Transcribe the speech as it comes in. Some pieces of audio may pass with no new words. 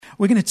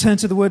We're going to turn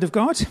to the Word of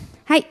God.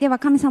 はい、では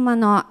神様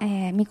の、御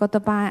言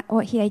葉を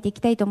開いていき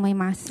たいと思い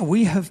ます。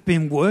We have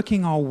been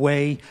working our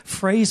way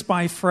phrase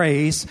by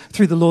phrase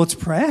through the Lord's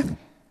Prayer.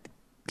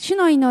 主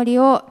の祈り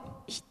を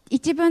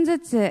一文ず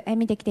つ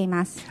見てきてい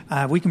ます。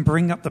We can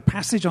bring up the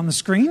passage on the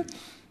screen.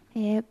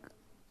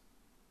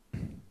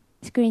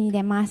 スクリーンに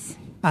出ます。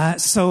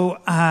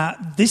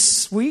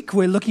This week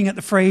we're looking at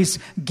the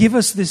phrase, give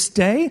us this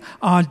day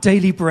our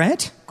daily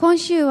bread. 今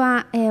週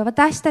は、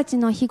私たち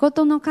の日ご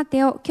との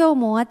糧を今日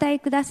もお与え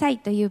ください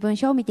という文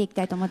章を見ていき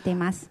たいと思ってい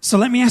ます。So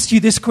let me ask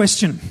you this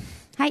question.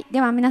 はい、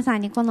では皆さ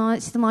んにこの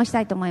質問をした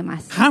いと思いま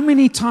す。How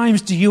many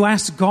times do you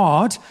ask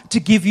God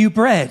to give you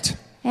bread?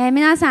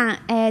 皆さん、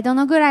ど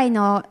のぐらい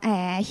の、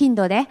頻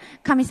度で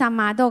神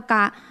様どう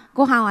か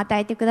ご飯を与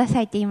えてくだ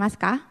さいって言います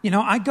か？ You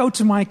know, I go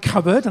to my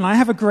cupboard and I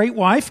have a great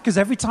wife because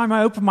every time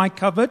I open my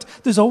cupboard,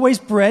 there's always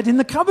bread in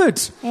the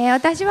cupboard.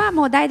 私は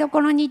もう台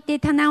所に行って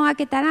棚を開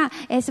けたら、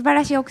素晴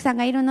らしい奥さん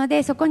がいるの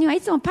で、そこにはい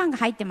つもパンが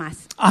入ってま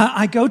す。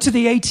I go to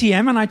the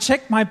ATM and I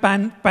check my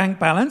bank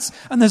balance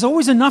and there's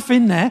always enough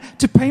in there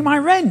to pay my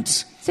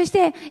rent. そし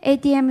て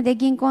ATM で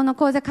銀行の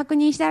口座確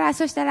認したら、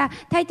そしたら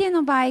大抵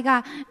の場合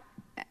が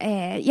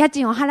家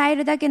賃を払え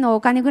るだけのお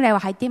金ぐらいは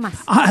入っていま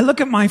す。I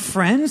look at my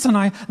friends and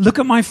I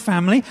look at my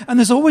family and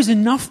there's always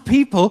enough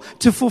people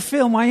to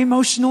fulfill my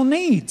emotional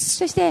needs.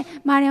 そして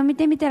周りを見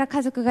てみたら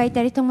家族がい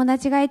たり友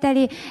達がいた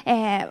り、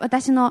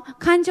私の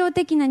感情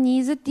的な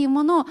ニーズっていう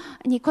もの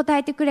に応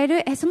えてくれ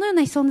る、そのよう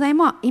な存在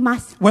もいま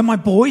す。When my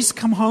boys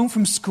come home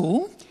from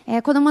school,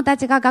 子供た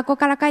ちが学校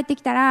から帰って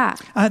きたら、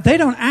they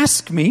don't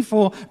ask me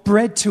for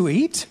bread to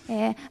eat.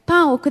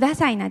 パンをくだ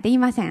さいなんて言い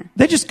ません。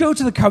They just go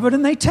to the cupboard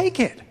and they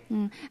take it.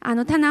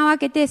 棚を開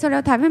けてそれ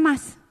を食べま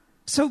す。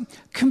So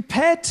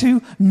compared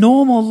to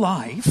normal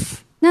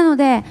life, なの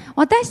で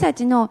私た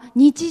ちの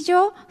日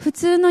常、普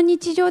通の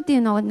日常ってい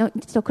うの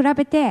と比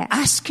べて、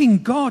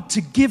asking God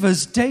to give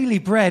us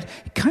daily bread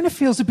kind of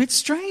feels a bit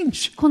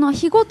strange. この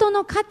日ごと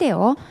の糧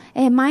を、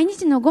毎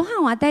日のご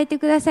飯を与えて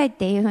くださいっ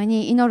ていうふう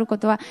に祈るこ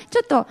とはち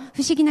ょっと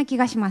不思議な気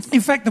がします。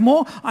In fact, the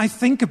more I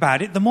think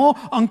about it, the more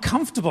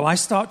uncomfortable I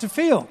start to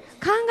feel.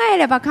 考え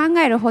れば考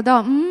えるほ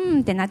どっ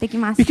てなってき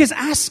ます。Because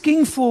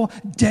asking for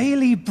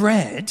daily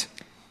bread,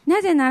 な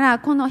ぜなら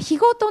この日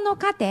ごとの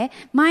糧、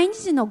毎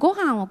日のご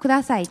飯をく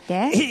ださいっ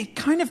て、it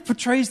kind of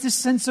portrays this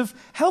sense of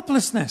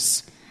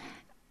helplessness.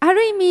 あ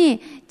る意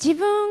味自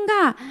分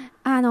が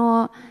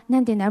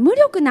なんていうんだろう、無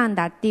力なん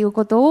だっていう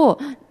ことを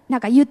なん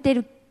か言って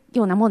る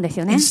ようなもんです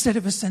よね。Instead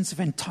of a sense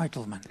of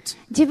entitlement.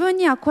 自分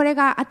にはこれ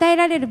が与え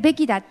られるべ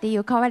きだってい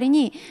う代わり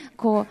に、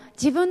こう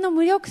自分の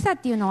無力さっ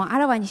ていうのをあ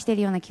らわにしてい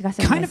るような気が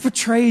するん Kind で of す。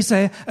 portrays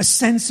a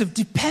sense of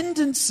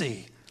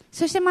dependency.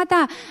 そしてま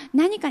た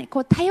何かにこ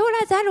う頼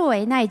らざるを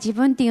得ない自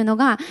分っていうの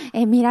が、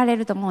見られ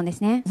ると思うんで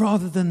すね。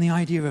Rather than the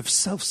idea of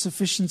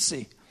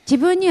self-sufficiency. 自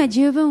分には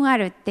十分あ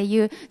るって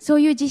いうそ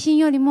ういう自信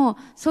よりも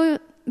そうい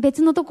う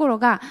別のところ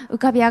が浮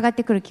かび上がっ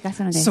てくる気が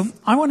するんです。So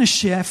I want to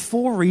share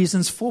four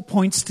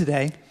points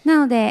today. な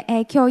ので、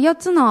今日4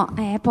つの、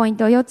ポイン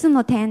ト、4つ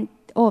の点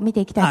を見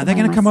ていきたいと They're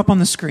思い going ま to come す。up on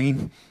the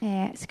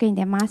screen. スクリーン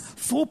出ます。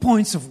 4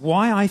 points of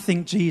why I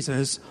think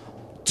Jesus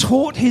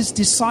taught his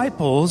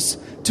disciples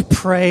to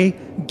pray,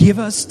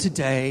 give us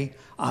today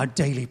our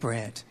daily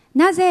bread.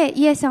 なぜ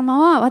イエス様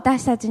は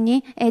私たち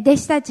に、弟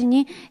子たち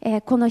に、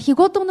この日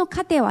ごとの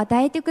糧を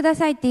与えてくだ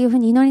さいっていうふう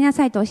に祈りな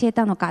さいと教え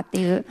たのかって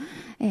いう、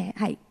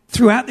はい。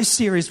Throughout this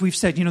series, we've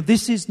said,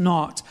 this is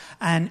not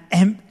an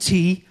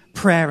empty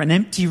prayer, an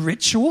empty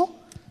ritual.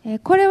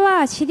 これ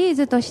はシリー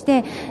ズとし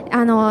て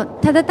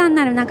ただ単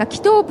なるなんか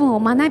祈祷文を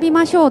学び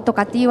ましょうと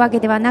かっていうわけ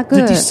ではなく、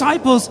 The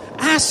disciples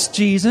asked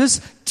Jesus,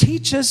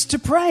 teach us to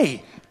pray.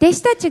 弟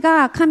子たち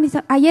が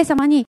イエス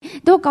様に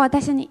どうか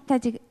私た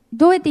ち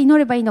どうやって祈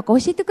ればいいのか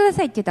教えてくだ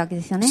さいって言ったわけ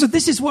ですよね。 So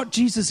this is what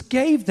Jesus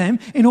gave them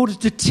in order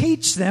to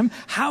teach them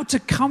how to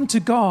come to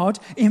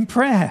God in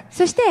prayer.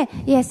 そして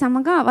イエス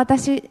様が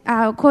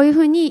こういうふ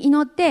うに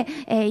祈って、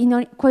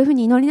こういうふう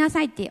に祈りな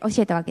さいって教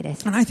えたわけで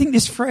す。 And I think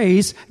this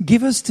phrase,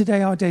 give us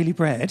today our daily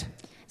bread,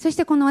 そし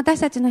てこの私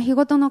たちの日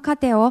ごとの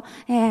糧を、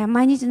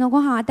毎日の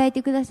ご飯を与え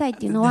てくださいっ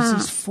ていうのは、 there's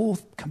these four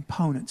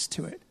components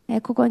to it.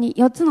 ここに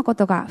4つのこ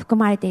とが含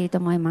まれていると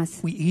思いま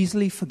す。 We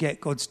easily forget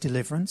God's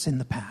deliverance in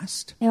the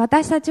past.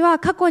 私たちは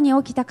過去に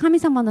起きた神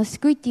様の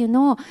救いっていう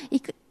のを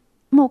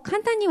もう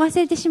簡単に忘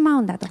れてしま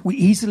うんだと。 We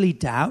easily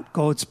doubt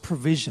God's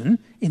provision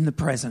in the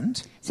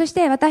present. そし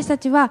て私た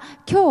ちは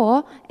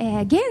今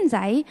日、現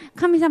在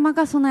神様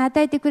が備え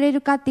与えてくれ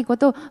るかっていうこ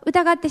とを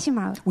疑ってし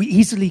まう。 We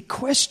easily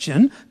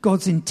question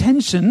God's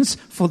intentions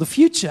for the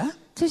future.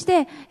 そし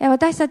て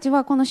私たち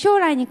はこの将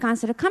来に関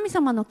する神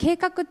様の計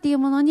画っていう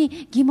もの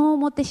に疑問を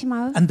持ってし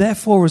まう。 And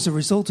therefore, as a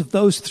result of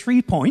those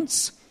 3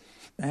 points,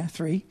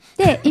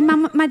 で、今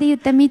まで言っ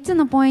た3つ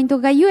のポイント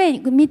が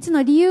3つ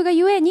の理由が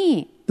ゆえ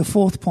に、the The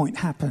fourth point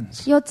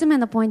happens. 4つ目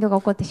のポイントが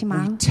起こってし We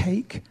まう。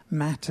 take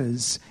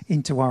matters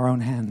into our own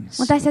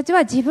hands. 私たち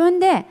は自分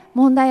で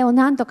問題を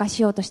何とか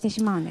しようとして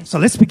しまうんです。 So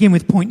let's begin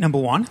with point number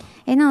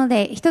 1. なの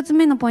で、1つ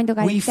目のポイント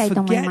からい We きたい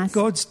と思いま forget す。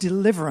 God's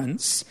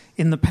deliverance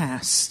in the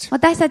past.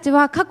 私たち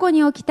は過去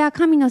に起きた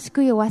神の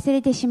救いを忘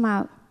れてし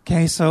まう。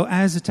Okay, so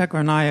as Atakra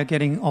and I are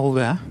getting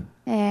older,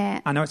 え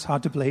ー I know it's hard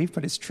to believe,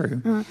 but it's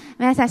true.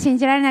 皆さん信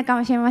じられないか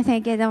もしれませ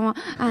んけれども、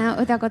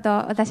歌子と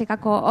私が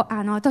こ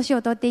う、年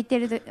を取っていって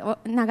る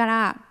なが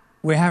ら、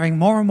We're having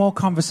more and more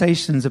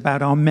conversations about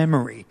our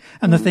memory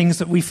and the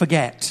things that we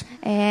forget.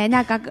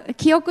 なんか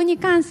記憶に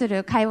関す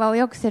る会話を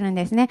よくするん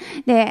ですね。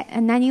で、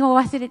何を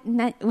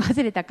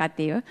忘れたかっ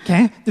ていう。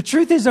Okay? The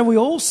truth is that we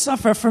all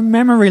suffer from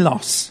memory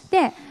loss.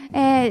 で、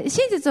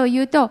真実を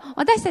言うと、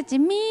私たち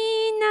みん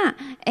な、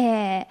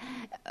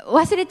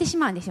忘れてし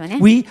まうんですよね。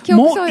 We 記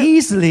憶 more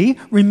easily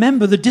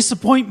remember the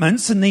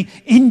disappointments and the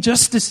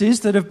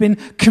injustices that have been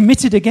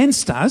committed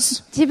against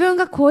us. 自分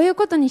がこういう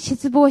ことに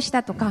失望し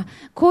たとか、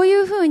こうい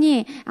うふう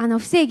に不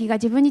正義が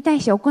自分に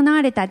対して行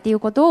われたっていう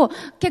ことを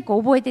結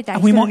構覚えてたり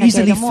And す we るん more だ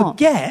けれ easily ども、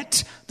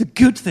 forget the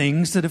good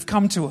things that have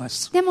come to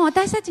us. でも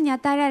私たちに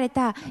与えられ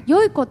た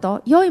良いこ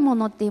と、良いも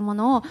のっていうも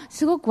のを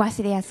すごく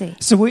忘れやすい。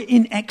So we're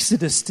in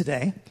Exodus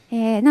today.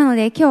 なの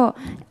で今日、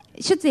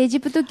出エジ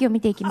プト記を見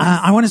ていき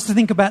ます。 I want us to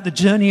think about the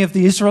journey of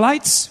the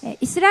Israelites.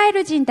 イスラエ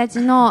ル人たち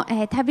の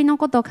旅の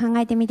ことを考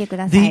えてみてく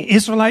ださ The い。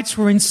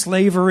 Israelites were in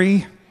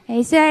slavery.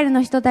 イスラエル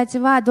の人たち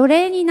は奴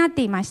隷になっ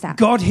ていました。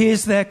 God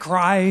hears their そ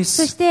cries.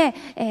 し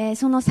て、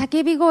その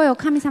叫び声を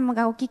神様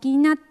がお聞きに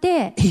なっ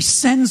て、 He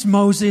sends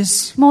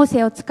Moses. モー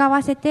セを使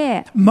わせ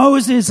て、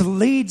 Moses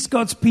leads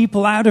God's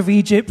people out of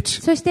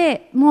Egypt. そし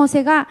てモー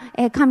セが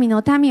神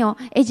の民を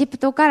エジプ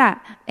トか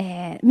ら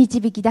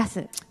導き出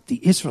す。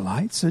The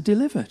Israelites are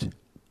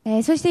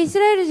delivered. そしてイス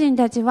ラエル人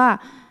たちは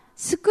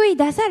救い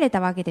出された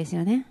わけです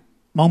よね。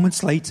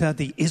Moments later,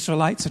 the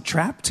Israelites are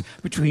trapped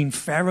between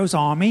Pharaoh's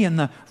army and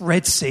the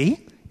Red Sea.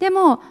 で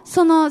も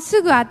その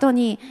すぐ後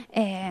に、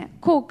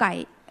紅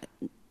海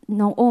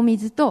の大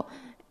水と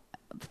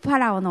パ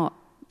ロの、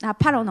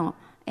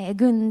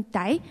軍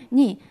隊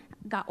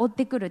が追っ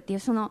てくるっていう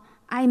その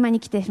合間に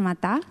来てしまっ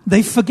た。 They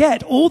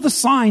forget all the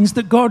signs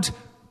that God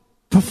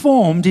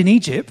performed in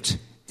Egypt.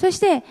 そし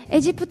てエ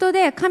ジプト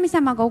で神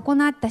様が行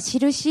った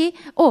印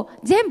を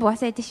全部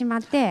忘れてしま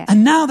って、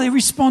 And now they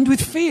respond with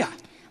fear.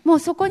 もう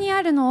そこに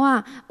あるの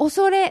は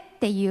恐れっ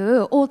てい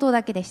う応答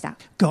だけでした。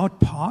 God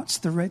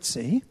parts the Red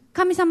Sea.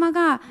 神様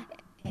が、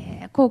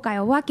紅海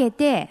を分け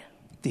て、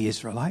 The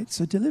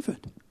Israelites are delivered.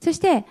 そし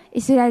て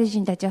イスラエル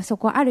人たちはそ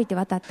こを歩いて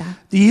渡った。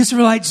 The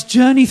Israelites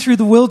journey through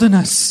the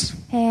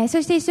wilderness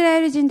そしてイスラ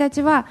エル人た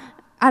ちは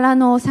荒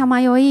野をさ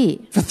まよ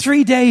い、 for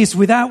 3 days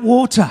without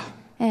water.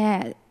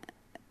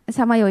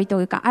 さまよい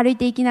というか歩い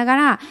ていきなが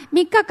ら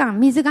3日間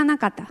水がな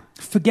かった。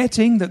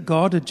 Forgetting that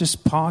God had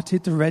just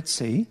parted the Red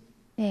Sea.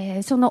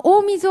 その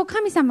大水を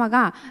神様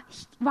が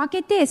分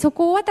けてそ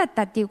こを渡っ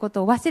たっていうこ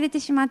とを忘れて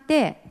しまっ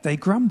て They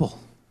grumble.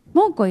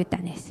 文句を言った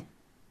んです。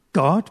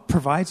 God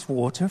provides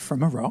water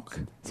from a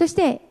rock. そし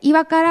て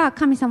岩から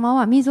神様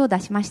は水を出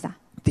しました。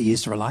 The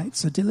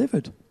Israelites are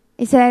delivered.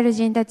 イスラエル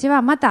人たち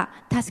はまた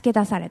助け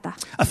出された。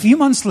 A few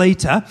months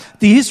later,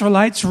 the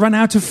Israelites run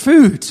out of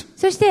food.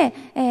 そして、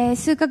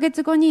数ヶ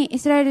月後にイ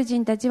スラエル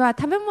人たちは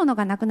食べ物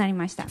がなくなり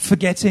ました。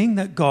 Forgetting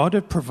that God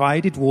had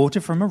provided water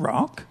from a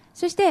rock.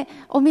 そして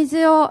お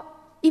水を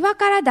岩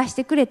から出し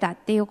てくれたっ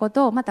ていうこ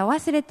とをまた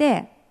忘れ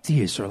て、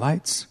 The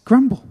Israelites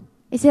grumble.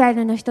 イスラエ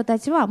ルの人た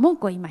ちは文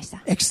句を言いました。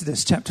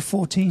 Exodus chapter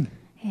 14,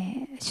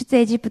 出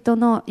エジプト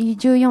の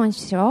14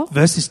章、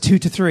 verses 2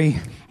 to 3.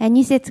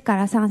 2節か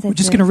ら3 We're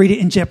節。 just going to read it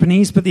in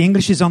Japanese, but the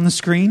English is on the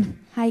screen.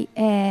 はい、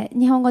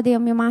日本語で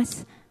読みま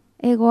す。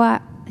英語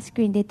はス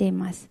クリーン出てい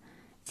ます。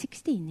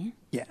16ね。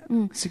Yeah,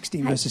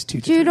 16はい、 verses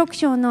 2 to 3. 16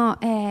章の、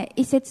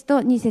1節と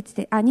2節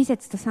で、2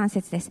節と3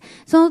節です。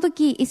その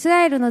時、イス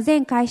ラエルの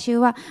全会衆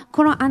は、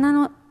この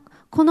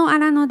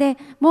荒野で、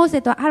モー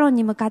セとアロン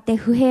に向かって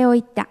不平を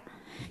言った。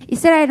イ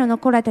スラエルの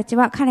子らたち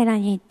は彼ら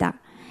に言った。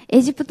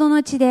エジプト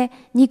の地で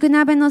肉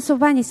鍋のそ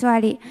ばに座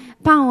り、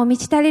パンを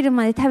満ち足りる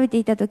まで食べて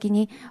いたとき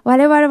に、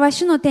我々は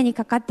主の手に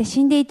かかって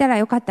死んでいたら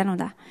よかったの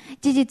だ。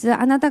事実、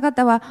あなた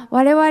方は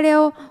我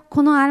々を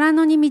この荒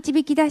野に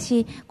導き出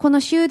し、こ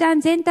の集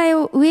団全体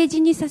を飢え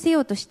死にさせ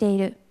ようとしてい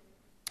る。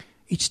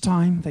Each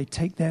time they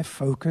take their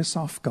focus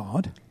off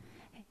God,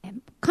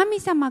 神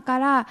様か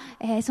ら、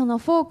その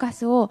フォーカ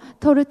スを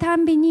取るた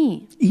んび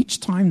に、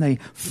 each time they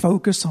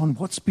focus on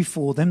what's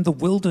before them, the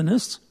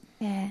wilderness,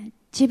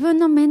 自分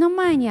の目の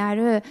前にあ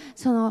る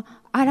その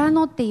荒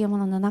野っていうも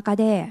のの中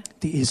で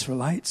the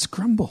Israelites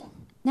grumble.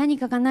 何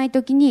かがない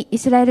ときにイ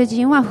スラエル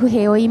人は不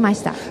平を言いま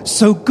した。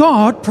 So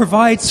God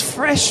provides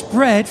fresh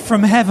bread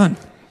from heaven.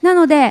 な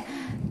ので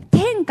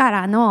天か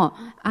らの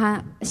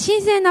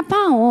新鮮な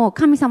パンを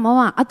神様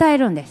は与え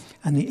るんです。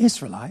 And the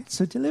Israelites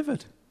are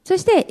delivered. そ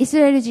してイス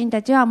ラエル人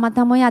たちはま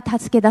たもや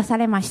助け出さ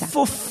れました。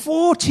 For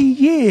 40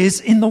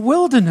 years in the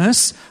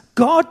wilderness,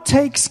 God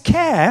takes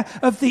care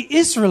of the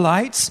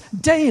Israelites'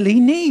 daily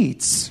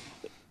needs.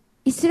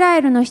 イスラ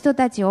エルの人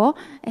たちを、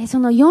そ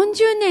の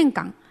40年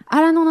間、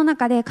荒野の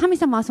中で神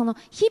様はその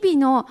日々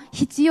の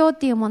必要っ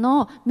ていうも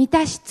のを満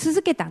たし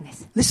続けたんで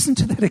す。Listen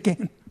to that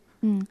again.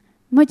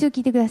 もう一度聞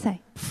いてくださ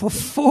い。For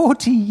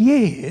 40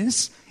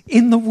 years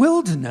in the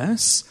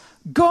wilderness,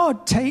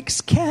 God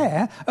takes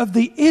care of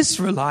the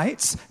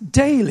Israelites'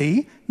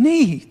 daily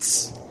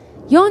needs.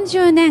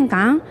 40年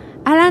間、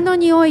荒野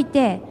におい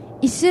て、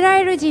イスラ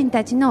エル人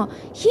たちの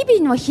日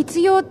々の必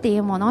要ってい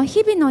うもの、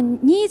日々の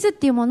ニーズっ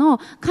ていうものを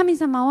神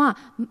様は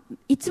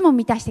いつも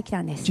満たしてき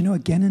たんです。Do you know,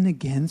 again and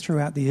again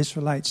throughout the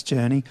Israelites'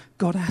 journey,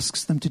 God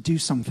asks them to do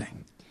something.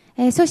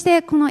 そし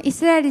てこのイ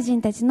スラエル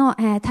人たちの、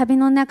旅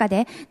の中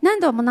で何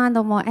度も何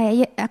度も、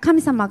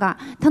神様が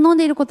頼ん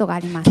でいることがあ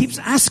ります。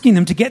Keeps asking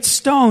them to get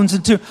stones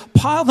and to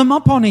pile them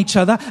up on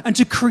each other and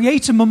to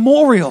create a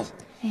memorial.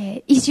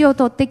 石を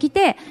取ってき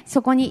て、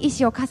そこに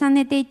石を重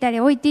ねていったり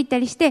置いていった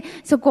りして、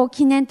そこを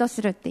記念と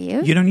するってい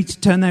う。You don't need to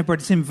turn there, but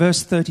it's in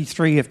verse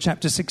 33 of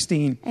chapter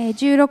 16.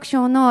 16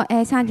章の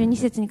32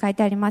節に書い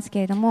てあります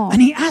けれども。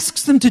And he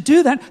asks them to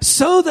do that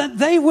so that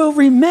they will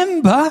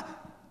remember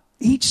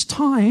each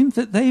time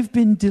that they've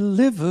been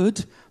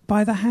delivered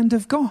by the hand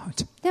of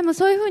God. でも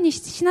そういうふうに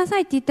しなさ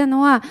いって言った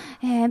のは、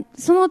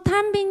そのた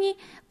んびに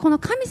この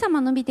神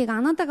様の御手が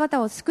あなた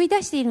方を救い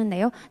出しているんだ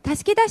よ、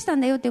助け出した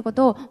んだよというこ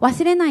とを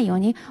忘れないよう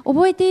に、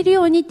覚えている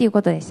ようにっていう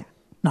ことでした。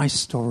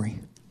Nice story.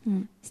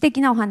 素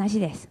敵なお話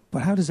です。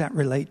But how does that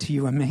relate to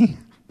you and me?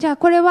 じゃあ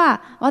これ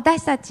は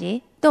私た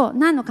ちと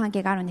何の関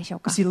係があるんでしょう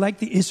か。 See,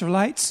 like the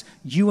Israelites,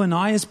 you and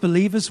I as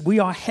believers, we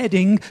are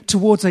heading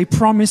towards a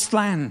promised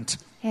land.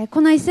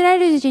 このイスラエ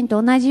ル人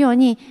と同じよう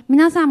に、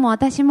皆さんも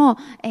私も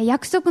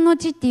約束の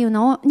地っていう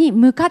のに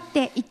向かっ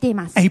ていってい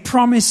ます。A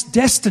promised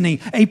destiny,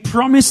 a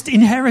promised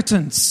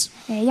inheritance.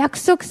 約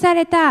束さ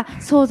れた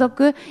相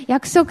続、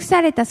約束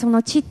されたそ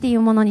の地ってい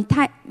うものに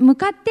向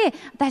かって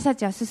私た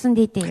ちは進ん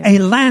でいっている。A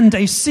land,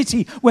 a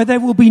city where there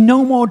will be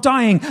no more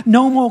dying,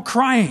 no more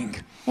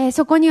crying.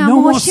 そこには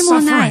もう死も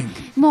ない、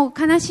もう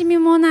悲しみ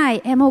もな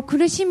い、もう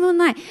苦しみも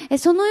ない、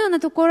そのような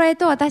ところへ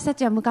と私た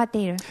ちは向かって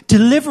いる。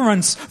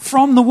Deliverance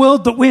from the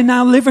world that we're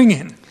now living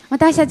in.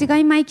 私たちが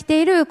今生き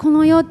ているこ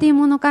の世っていう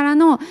ものから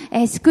の、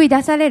救い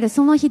出される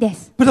その日で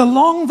す。But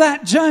along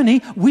that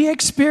journey, we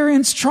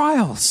experience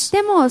trials.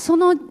 でもそ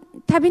の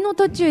旅の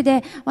途中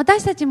で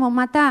私たちも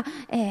また、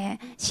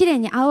試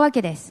練に遭うわ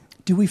けです。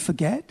Do we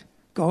forget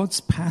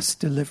God's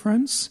past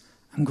deliverance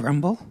and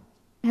grumble?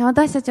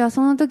 私たちは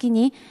その時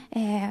に、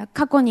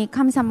過去に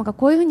神様が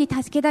こういうふうに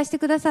助け出して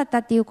くださった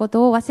っていうこ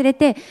とを忘れ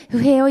て不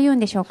平を言うん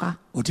でしょうか。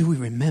 Or do we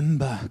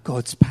remember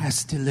God's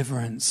past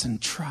deliverance and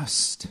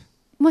trust?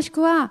 もし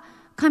くは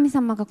神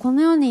様がこ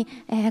のように、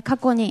過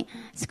去に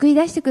救い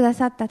出してくだ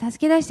さった、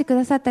助け出してく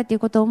ださったという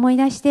ことを思い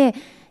出して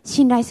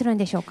信頼するん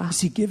でしょうか。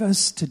 Does He give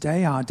us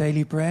today our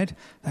daily bread?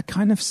 That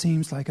kind of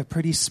seems like a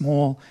pretty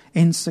small,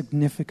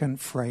 insignificant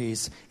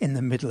phrase in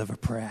the middle of a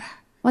prayer.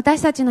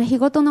 私たちの日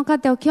ごとの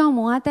糧を今日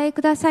もお与え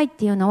くださいっ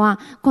ていうのは、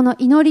この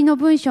祈りの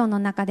文章の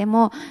中で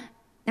も、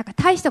なんか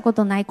大したこ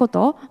とないこ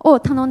とを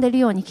頼んでいる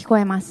ように聞こ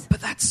えます。But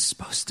that's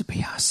supposed to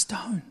be our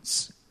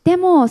stones. で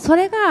も、そ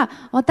れが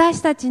私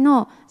たち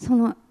のそ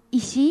の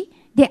石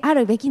であ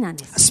るべきなん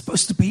です。It's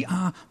supposed to be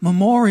our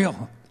memorial.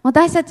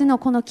 私たちの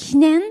この記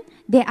念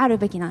である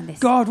べきなんで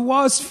す。God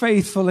was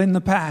faithful in the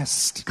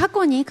past. 過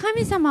去に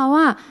神様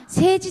は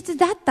誠実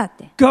だったっ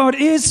て。God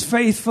is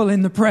faithful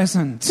in the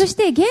present. そし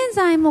て現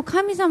在も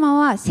神様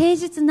は誠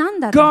実なん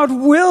だって。God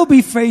will be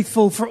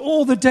faithful for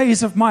all the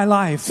days of my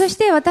life. そし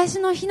て私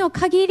の日の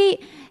限り、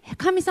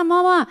神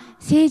様は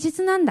誠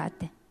実なんだっ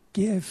て。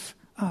Give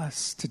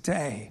us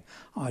today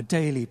our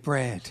daily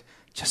bread,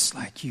 just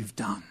like you've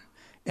done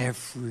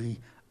every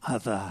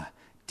other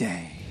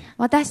day.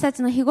 私た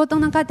ちの日ごと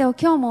の糧を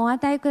今日もお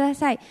与えくだ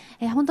さい。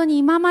本当に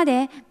今ま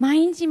で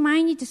毎日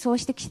毎日そう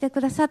してきて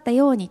くださった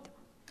ように。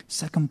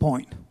Second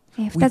point.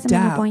 We 二つ目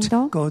のポイン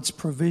doubt ト。 God's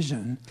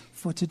provision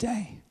for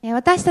today.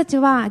 私たち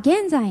は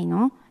現在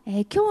の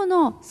今日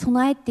の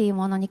備えっていう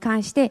ものに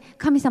関して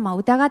神様を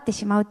疑って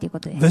しまうっていうこ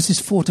とです。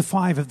 Verses 4 to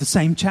 5 of the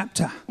same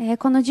chapter.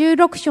 この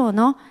16章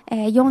の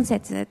4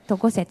節と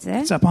5節。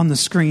It's up on the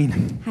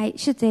screen. はい、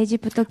出エジ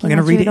プト記 We're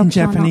の going to read it in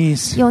 16章の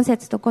Japanese. 4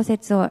節と5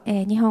節を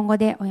日本語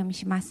でお読み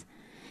します。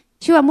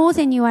主はモー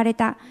セに言われ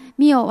た。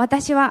見よ、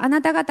私はあ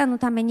なた方の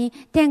ために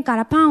天か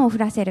らパンを降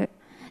らせる。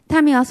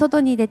民は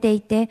外に出て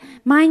いて、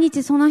毎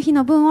日その日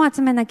の分を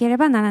集めなけれ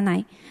ばならな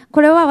い。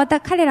これは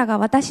彼らが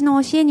私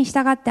の教えに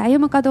従って歩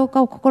むかどう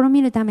かを試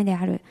みるためで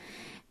ある。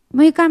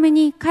6日目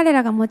に彼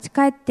らが持ち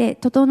帰って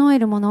整え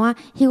るものは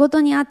日ご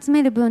とに集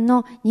める分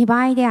の2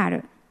倍であ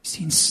る。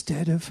See,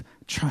 instead of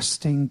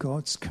trusting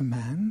God's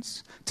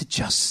commands to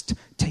just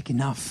take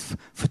enough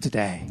for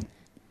today.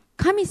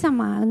 神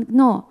様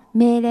の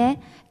命令、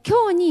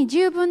今日に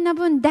十分な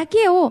分だ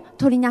けを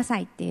取りなさ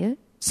いっていう。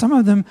Some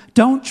of them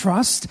don't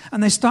trust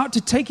and they start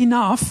to take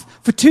enough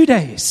for 2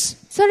 days.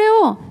 それ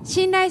を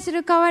信頼す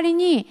る代わり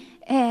に、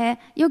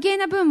余計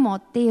な分も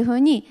っていうふう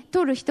に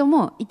取る人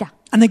もいた。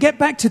And they get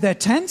back to their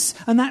tents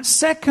and that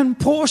second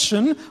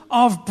portion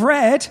of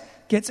bread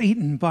gets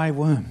eaten by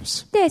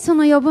worms. で、そ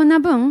の余分な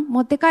分、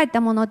持って帰った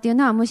ものっていう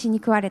のは虫に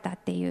食われたっ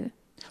ていう。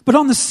But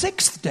on the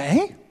sixth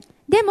day,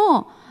 で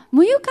も、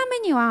6日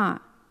目に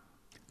は、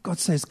God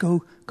says,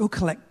 go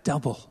collect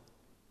double.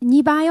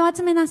 2倍を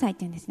集めなさいっ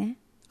て言うんですね。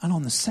And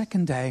on the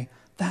second day,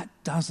 that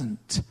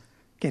doesn't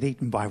get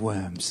eaten by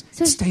worms.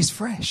 It stays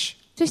fresh.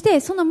 そして、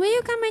その6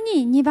日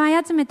目に2倍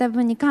集めた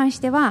分に関し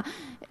ては、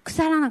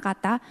腐らなかっ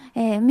た、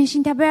虫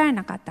に食べられ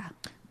なかった。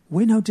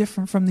We're no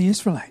different from the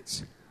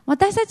Israelites.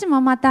 私たち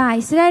もまた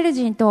イスラエル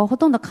人とほ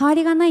とんど変わ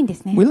りがないんで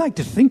すね。We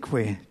like to think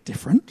we're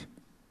different.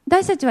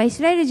 私たちはイ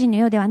スラエル人の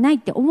ようではないっ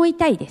て思い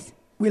たいです。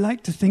We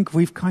like to think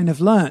we've kind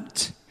of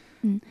learnt.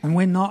 And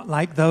we're not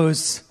like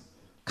those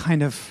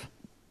kind of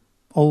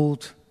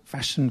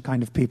old-fashioned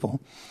kind of people.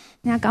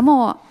 なんか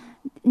も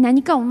う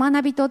何かを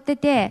学び取って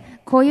て、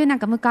こういうなん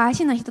か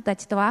昔の人た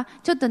ちとは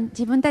ちょっと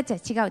自分たちは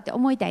違うって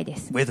思いたいで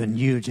す。We're the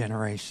new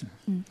generation.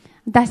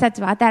 私た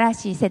ちは新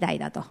しい世代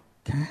だと。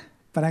Okay?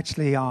 But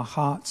actually our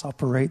hearts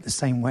operate the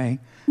same way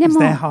as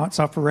their hearts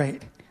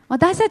operate.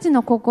 私たち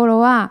の心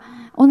は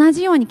同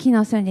じように機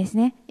能するんです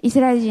ね。イス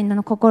ラエル人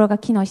の心が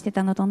機能して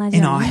たのと同じ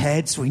ように。In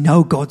our heads, we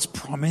know God's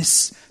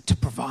promise to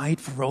provide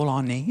for all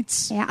our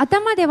needs.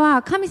 頭で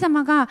は神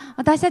様が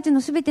私たち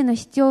のすべての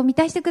必要を満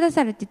たしてくだ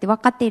さるって言って分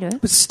かっている。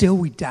But still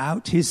we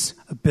doubt His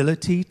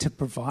ability to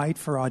provide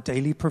for our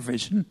daily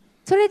provision.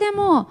 それで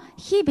も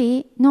日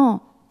々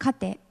の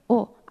糧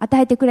を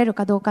与えてくれる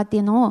かどうかってい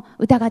うのを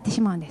疑って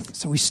しまうんです。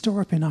So we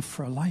store up enough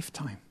for a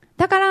lifetime.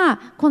 だから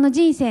この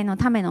人生の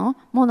ための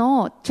も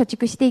のを貯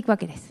蓄していくわ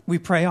けです。We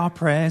pray our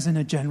prayers in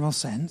a general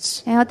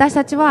sense. 私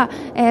たちは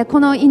こ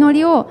の祈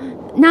りを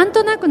なん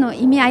となくの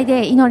意味合い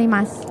で祈り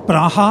ます。But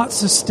our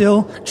hearts are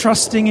still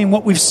trusting in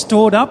what we've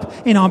stored up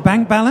in our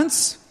bank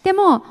balance. で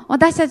も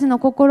私たちの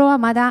心は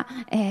まだ、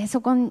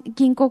そこに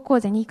銀行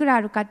口座にいくら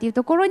あるかっていう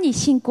ところに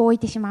信仰を置い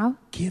てしまう。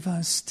Give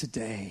us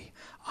today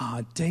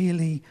our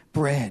daily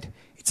bread.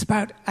 It's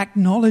about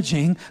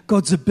acknowledging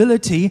God's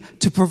ability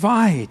to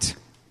provide.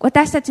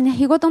 私たちの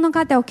日ごとの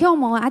糧を今日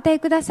もお与え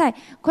ください。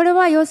これ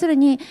は要する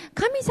に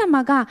神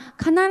様が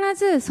必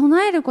ず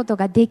備えること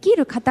ができ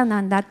る方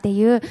なんだって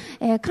いう、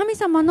神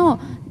様の、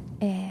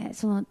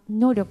その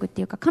能力って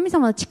いうか神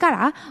様の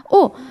力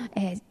を、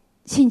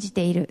信じ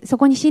ている。そ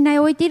こに信頼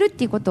を置いているっ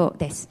ていうこと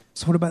です。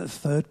So what about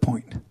the third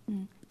point?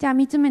 じゃあ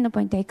3つ目のポ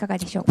イントはいかが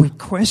でしょうか。 We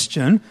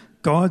question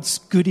God's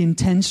good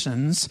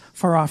intentions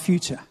for our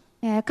future.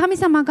 神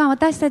様が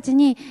私たち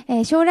に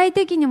将来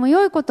的にも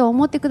良いことを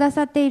思ってくだ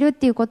さっているっ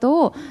ていうこと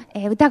を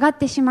疑っ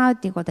てしまうっ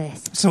ていうことで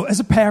す。So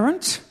as a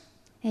parent,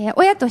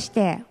 親とし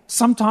て、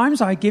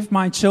sometimes I give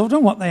my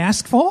children what they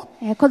ask for.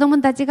 子供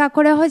たちが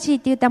これ欲しいっ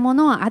て言ったも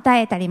のを与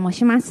えたりも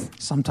します。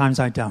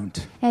Sometimes I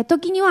don't.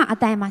 時には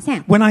与えませ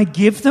ん。When I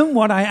give them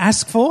what I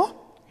ask for,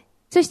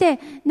 そして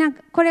なん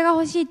かこれが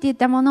欲しいって言っ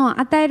たもの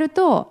を与える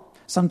と、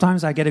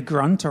sometimes I get a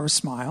grunt or a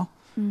smile.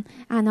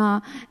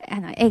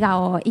 笑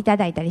顔をいた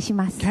だいたりし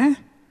ます。Okay?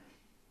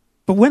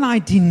 But when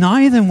I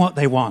deny them what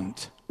they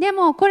want, で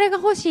もこれが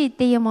欲しいっ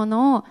ていうも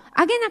のを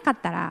あげなかっ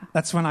たら、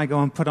that's when I go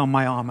and put on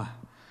my armor.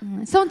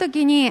 その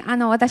時に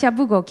私は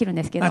武具を着るん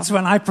ですけど、That's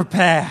when I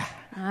prepare.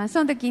 そ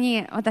の時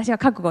に私は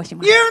覚悟をし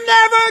ます。 You never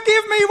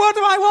give me what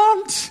I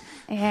want.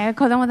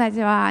 子供たち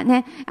は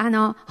ね、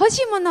欲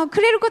しいものをく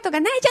れることが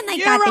ないじゃな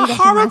いかって You're 言い a 出し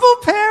ま horrible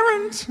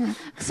す。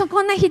parent.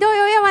 こんなひどい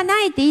親はな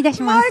いって言い出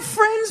しま My す。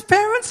friends'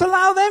 parents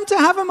allow them to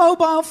have a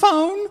mobile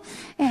phone.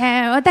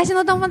 私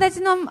の友達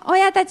の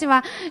親たち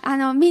は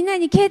みんな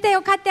に携帯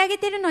を買ってあげ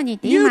てるのにっ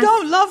て言い You ます。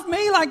 don't love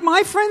me like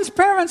my friends'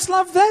 parents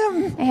love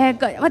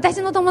them.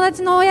 私の友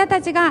達の親た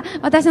ちが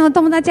私の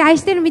友達を愛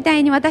してるみた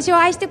いに私を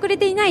愛してくれ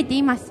ていないって言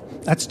います。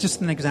That's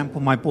just an example.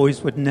 My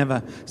boys would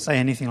never say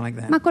anything like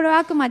that. これは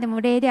あくまで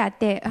も例であっ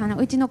て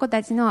うちの子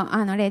たちの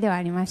例では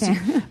ありません。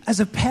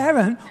As a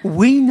parent,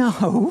 we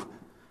know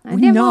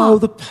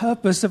the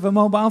purpose of a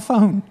mobile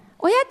phone.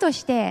 親と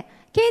して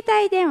携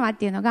帯電話っ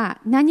ていうのが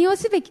何を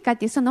すべきかっ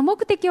ていうその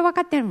目的を分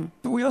かってる。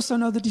But we also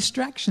know the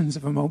distractions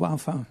of a mobile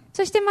phone.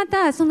 そしてま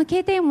たその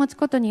携帯を持つ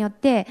ことによっ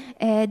て、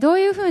どう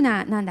いうふう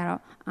な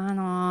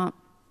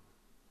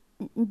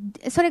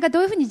それがど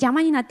ういうふうに邪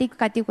魔になっていく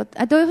かというこ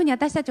と、どういうふうに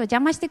私たちを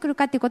邪魔してくる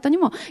かということに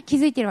も気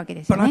づいているわけ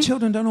ですよ But our ね。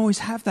children don't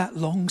always have that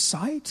long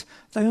sight.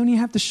 They only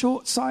have the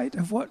short sight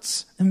of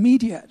what's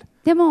immediate.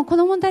 でも子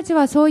供たち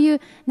はそうい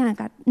うなん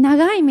か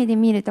長い目で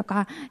見ると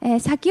か、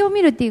先を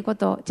見るっていうこ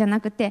とじゃな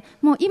くて、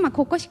もう今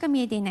ここしか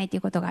見えていないとい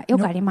うことがよ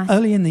くあります。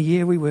Early in the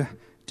year we were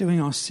doing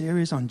our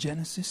series on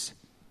Genesis.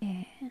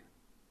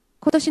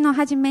 今年の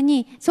初め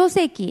に創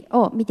世記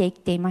を見ていっ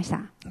ていまし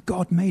た。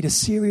God made a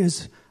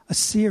series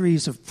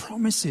of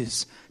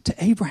promises to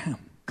Abraham.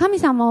 神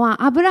様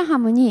はアブラハ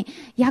ムに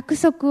約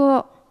束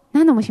を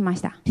何度もしま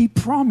した。He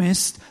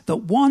promised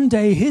that one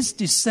day his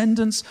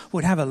descendants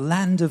would have a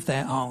land of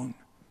their own.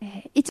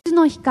 いつ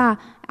の日か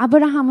アブ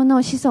ラハム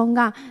の子孫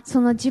が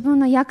その自分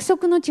の約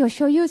束の地を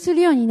所有す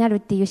るようになるっ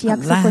ていう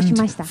約束をし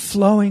ました。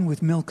flowing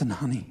with milk and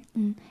honey.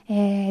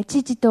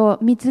 乳と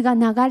蜜が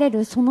流れ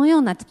るそのよ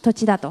うな土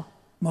地だと。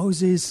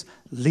Moses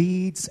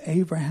leads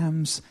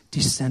Abraham's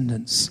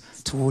descendants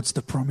towards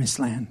the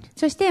promised land.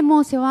 そして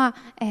モーセは、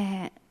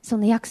そ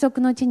の約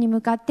束の地に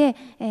向かって、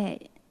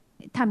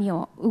民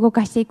を動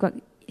かしていくわ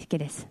け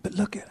です。But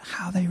look at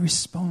how they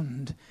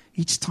respond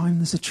each time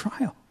there's a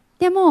trial.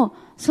 でも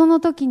その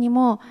時に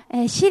も、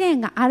試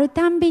練がある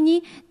たんび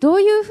にど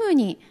ういうふう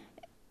に、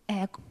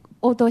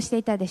応答して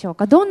いたでしょう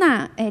か。どん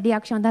な、リ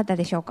アクションだった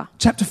でしょうか。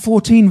Chapter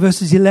 14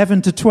 verses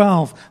 11 to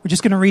 12. We're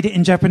just going to read it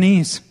in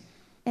Japanese.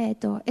 エ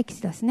キ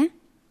ソダスね。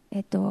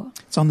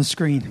It's on the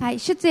screen. はい、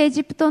出エ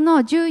ジプト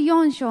の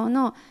14章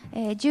の、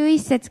11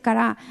節か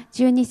ら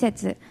12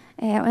節、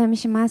お読み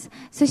します。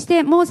そし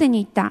てモーセに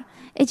言った。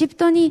エジプ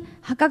トに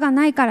墓が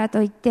ないから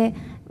といって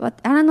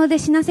荒野で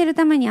死なせる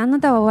ためにあな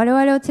たは我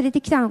々を連れ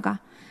てきたの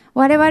か。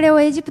我々を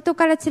エジプト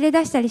から連れ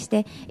出したりし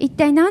て一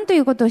体何とい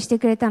うことをして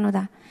くれたの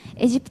だ。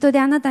エジプトで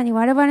あなたに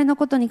我々の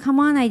ことに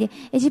構わないで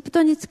エジプ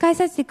トに仕え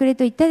させてくれ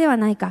と言ったでは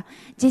ないか。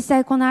実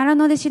際この荒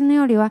野で死ぬ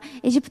よりは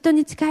エジプト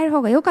に仕える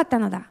方が良かった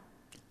のだ。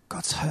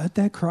God's heard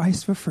their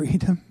cries for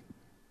freedom.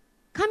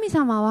 神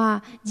様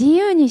は自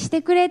由にし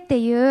てくれって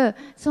いう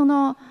そ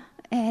の、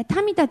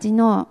民たち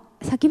の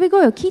叫び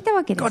声を聞いた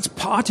わけです。God's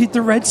parted the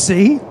Red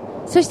Sea.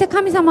 そして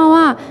神様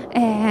は、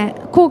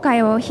紅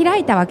海を開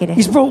いたわけ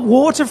です。He's brought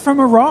water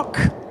from a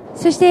rock.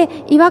 そして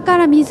岩か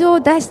ら水を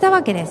出した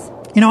わけです。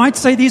You know, I'd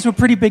say these were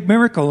pretty big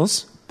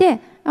miracles.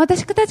 で、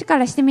私たちか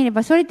らしてみれ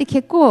ばそれって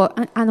結構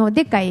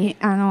でっかい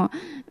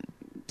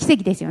奇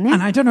跡ですよね。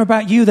And I don't know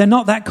about you, they're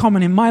not that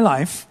common in my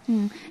life.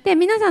 で、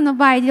皆さんの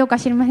場合どうか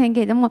知りませんけ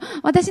れども、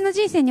私の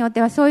人生によっ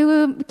てはそうい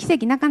う奇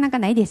跡なかなか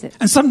ないです。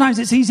And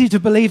sometimes it's easy to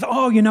believe,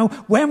 oh, you know,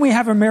 when we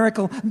have a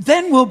miracle,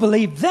 then we'll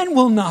believe, then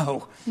we'll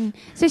know.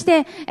 そし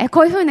て、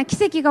こういうふうな奇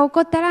跡が起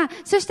こったら、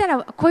そした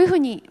らこういうふう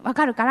にわ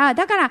かるから、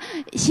だから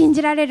信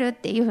じられるっ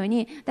ていうふう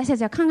に私た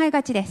ちは考え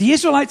がちです。The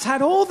Israelites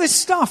had all this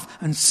stuff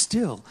and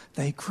still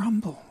they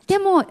grumbled. で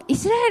もイ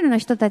スラエルの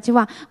人たち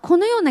はこ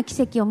のような奇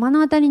跡を目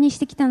の当たりにし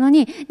てきたの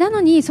に、なの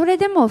にそれ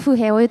でも不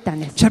平を言ったん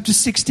です。Chapter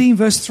 16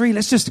 verse 3,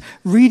 let's just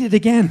read it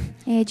again.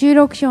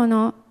 16章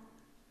の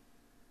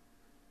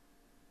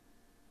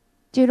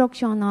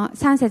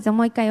3節を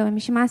もう一回お読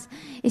みします。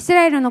イス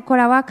ラエルの子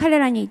らは彼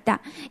らに言っ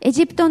た。エ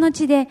ジプトの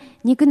地で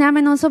肉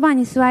鍋のそば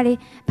に座り、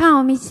パン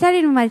を満ち足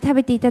りるまで食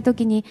べていたと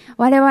きに、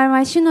我々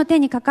は主の手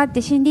にかかっ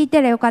て死んでい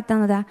たらよかった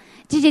のだ。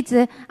事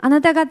実、あ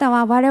なた方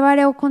は我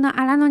々をこの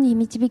荒野に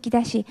導き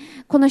出し、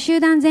この集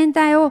団全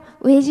体を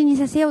飢え死に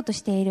させようと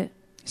している。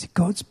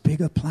God's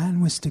bigger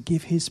plan was to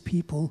give his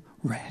people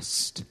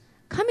rest.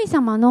 神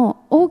様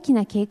の大き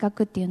な計画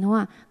っていうの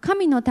は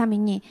神のため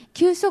に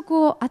休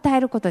息を与え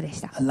ることで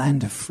した。A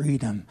land of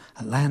freedom,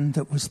 a land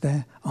that was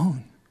their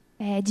own.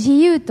 自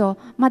由と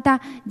ま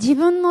た自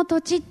分の土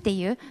地って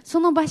いうそ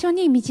の場所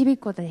に導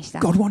くことでした。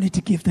God wanted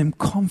to give them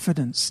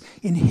confidence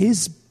in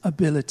his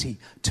ability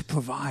to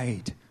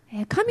provide.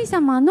 神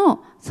様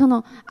のそ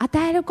の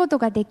与えること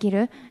ができ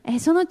る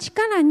その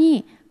力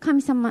に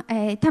神様、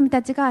民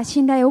たちが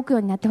信頼を置くよ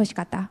うになってほし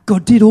かった。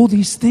God did all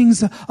these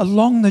things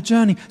along the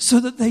journey so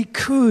that they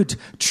could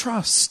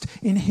trust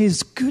in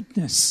his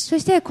goodness. そ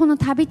してこの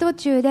旅途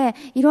中で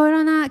いろい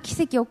ろな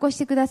奇跡を起こし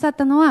てくださっ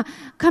たのは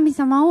神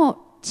様を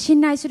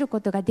信頼するこ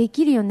とがで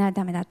きるようになる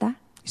ためだった。You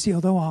see,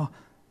 although our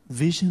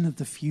vision of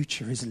the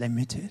future is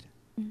limited,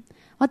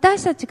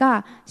 私たち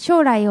が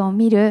将来を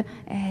見る、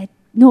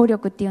能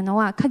力っていうの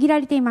は限ら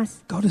れていま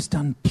す。God has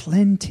done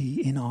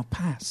plenty in our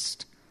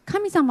past.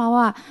 神様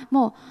は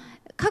も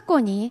う過去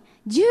に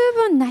十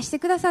分なして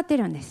くださってい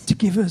るんです。To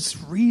give us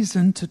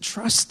reason to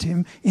trust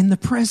him in the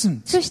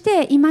present. そし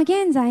て今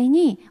現在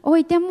にお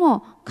いて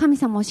も神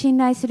様を信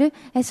頼する、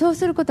そう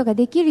することが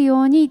できる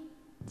ように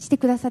して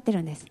くださってい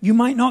るんです。You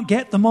might not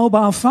get the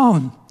mobile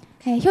phone.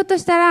 ひょっと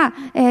したら、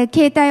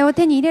携帯を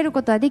手に入れる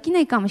ことはできな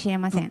いかもしれ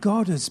ません。But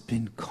God has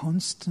been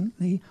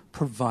constantly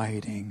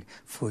providing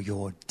for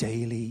your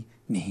daily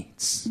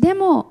needs. で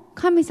も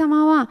神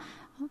様は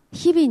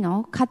日々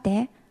の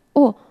糧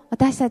を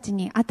私たち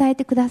に与え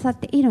てくださっ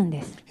ているん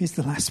です。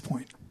Here's the last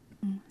point.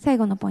 最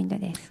後のポイント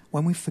です。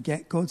When we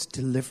forget God's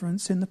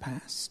deliverance in the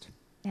past,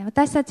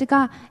 私たち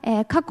が、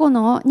過去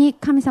のに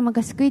神様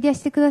が救い出し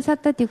てくださっ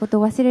たというこ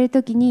とを忘れる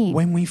ときに、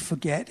when we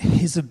forget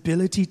his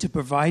ability to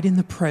provide in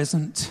the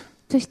present,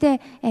 そして、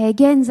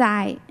現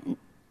在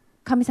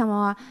神様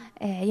は、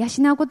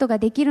養うことが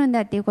できるん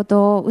だというこ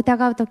とを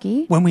疑うと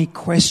き、when we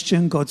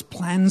question God's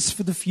plans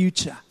for the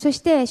future, そし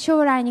て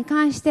将来に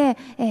関して、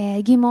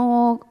疑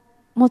問を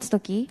持つと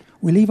き、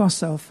we leave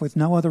ourselves with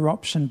no other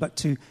option but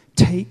to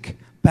take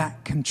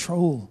back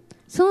control.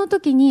 その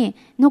時に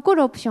残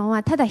るオプション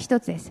はただ一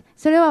つです。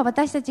それは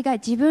私たちが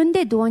自分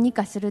でどうに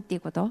かするってい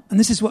うこと。And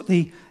this is what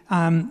the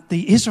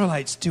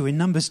Israelites do in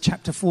Numbers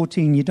chapter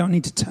 14. You don't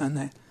need to turn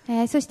there.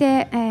 そし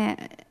て、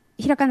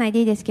開かないで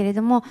いいですけれ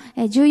ども、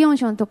14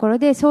章のところ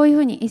でそういうふ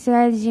うにイス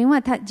ラエル人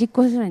は実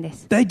行するんで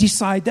す。They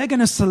decide they're going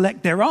to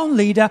select their own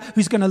leader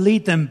who's going to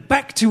lead them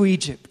back to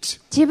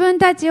Egypt. 自分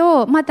たち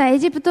をまたエ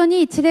ジプト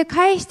に連れ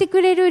返して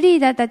くれるリー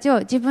ダーたちを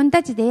自分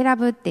たちで選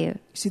ぶっていう。You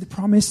see, the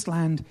promised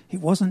land, it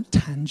wasn't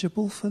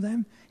tangible for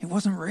them. It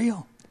wasn't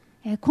real.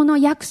 この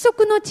約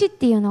束の地っ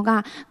ていうの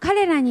が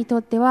彼らにと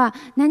っては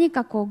何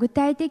かこう具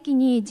体的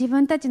に自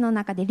分たちの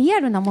中でリア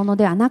ルなもの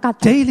ではなかっ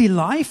た。Daily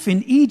life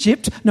in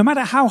Egypt, no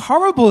matter how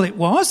horrible it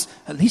was,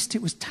 at least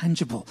it was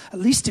tangible. At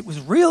least it was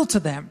real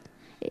to them.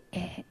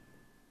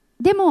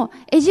 でも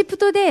エジプ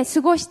トで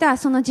過ごした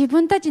その自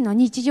分たちの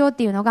日常っ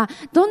ていうのが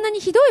どんなに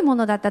ひどいも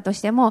のだったと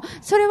しても、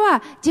それ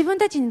は自分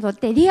たちにとっ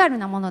てリアル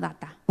なものだっ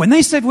た。When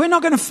they said, we're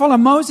not going to follow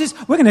Moses,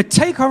 we're going to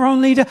take our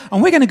own leader,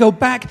 and we're going to go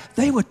back,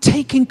 they were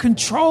taking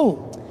control.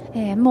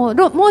 もう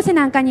モーセ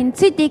なんかに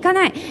ついていか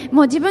ない、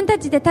もう自分た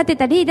ちで立て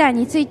たリーダー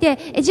について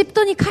エジプ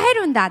トに帰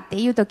るんだって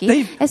いう時、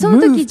そ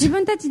の時自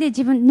分たちで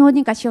脳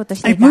認可しようと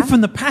していた。They moved from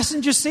the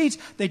passenger seat,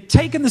 they'd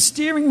taken the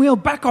steering wheel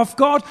back off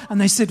God,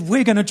 and they said,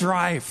 we're going to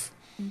drive.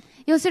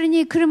 要する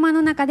に車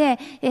の中で、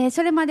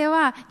それまで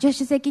は助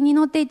手席に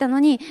乗っていたの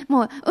に、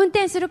もう運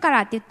転するか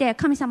らって言って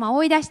神様を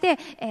追い出して、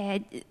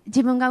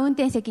自分が運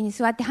転席に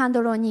座ってハン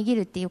ドルを握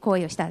るっていう行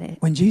為をしたんです。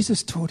When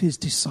Jesus taught his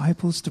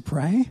disciples to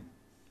pray,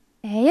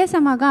 イエス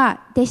様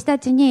が弟子た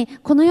ちに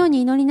このよう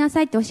に祈りな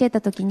さいって教え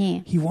たとき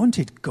に、he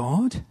wanted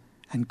God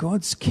and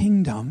God's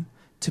kingdom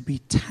to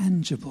be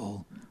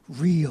tangible,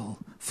 real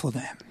for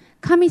them.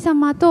 神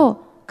様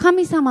と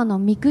神様の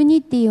御国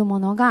っていうも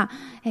のが、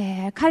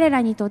彼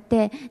らにとっ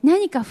て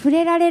何か触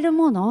れられる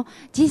もの、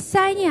実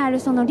際にあ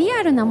るそのリ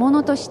アルなも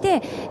のとし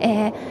て、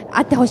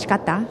あってほしか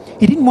った。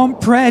He didn't want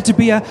prayer to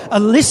be a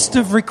list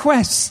of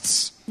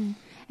requests.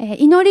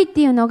 祈りっ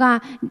ていうの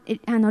が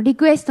リ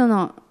クエスト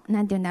の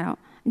なんていうんだろう、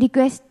リ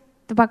クエスト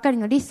ばっかり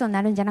のリストに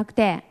なるんじゃなく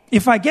て、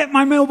If I get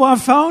my mobile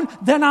phone,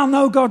 then I'll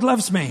know God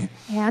loves me.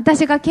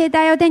 私が携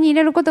帯を手に入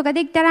れることが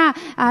できたら、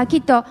き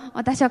っと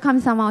私は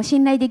神様を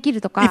信頼でき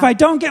るとか。If I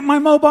don't get my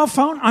mobile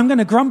phone, I'm going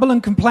to grumble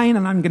and complain,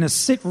 and I'm going to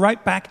sit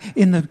right back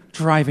in the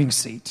driving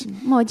seat.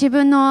 もう自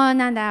分の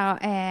なんだ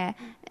ろ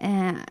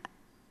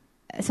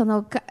う、そ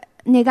の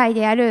願い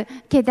である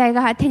携帯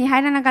が手に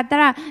入らなかった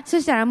ら、そ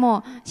したらも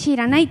う知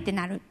らないって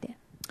なるって。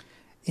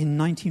In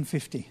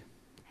 1950,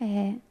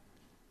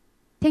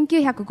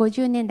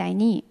 1950年代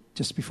に、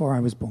just before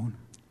I was born,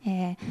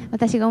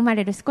 私が生ま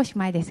れる少し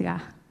前です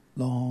が、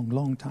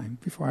long time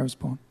before I was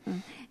born,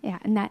 い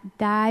や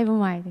だいぶ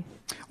前で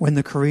す。when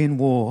the Korean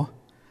War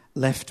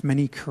left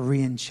many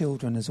Korean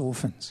children as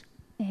orphans.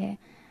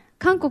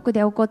 韓国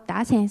で起こっ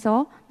た戦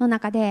争の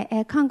中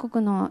で、韓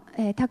国の、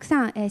たく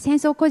さん、戦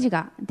争孤児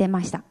が出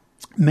ました。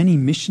Many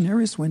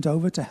missionaries went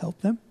over to help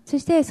them. そ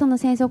してその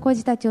戦争孤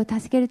児たちを助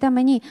けるた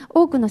めに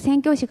多くの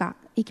宣教師が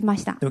行きま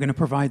した。They were going to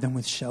provide them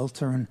with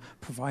shelter and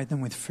provide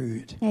them with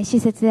food. 施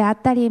設であっ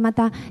たり、ま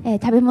た、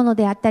食べ物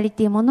であったりっ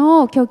ていうも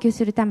のを供給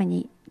するため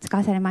に使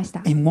わされまし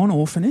た。In one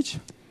orphanage,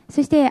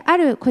 そしてあ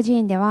る孤児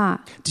院で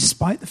は、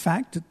despite the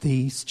fact that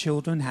these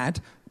children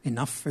had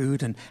enough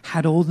food and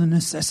had all the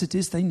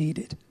necessities they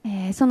needed,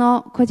 そ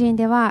の孤児院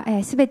では、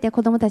すべて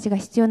子どもたちが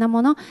必要な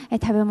もの、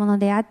食べ物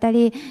であった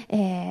り、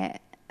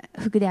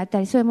服であった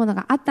り、そういうもの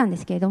があったんで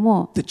すけれど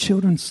も、the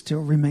children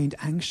still remained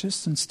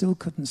anxious and still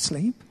couldn't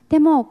sleep. で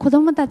も子ど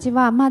もたち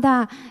はま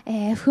だ、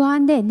不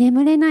安で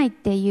眠れないっ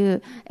てい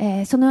う、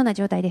そのような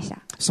状態でした。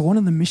So one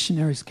of the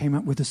missionaries came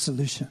up with a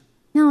solution.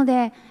 なの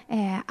で、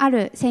あ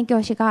る宣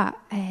教師が、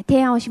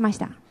提案をしまし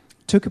た。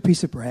Took a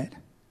piece of bread,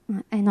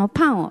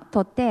 パンを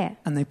取って、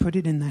and they put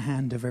it in the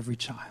hand of every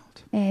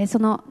child. そ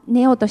の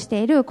寝ようとし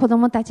ている子ど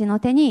もたちの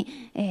手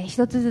に、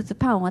一つずつ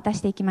パンを渡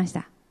していきまし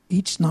た。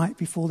Each night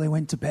before they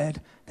went to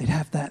bed, they'd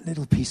have that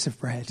little piece of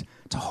bread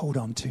to hold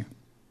on to.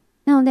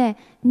 なので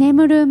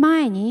眠る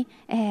前に、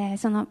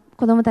その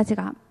子どもたち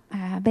が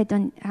ベ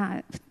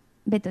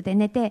ッドで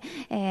寝て、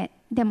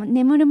でも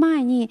眠る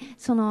前に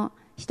その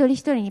一人一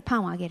人にパ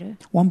ンをあげる。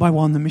One by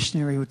one, the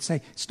missionary would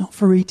say, "It's not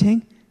for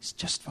eating; it's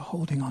just for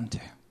holding on to."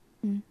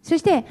 そ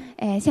して、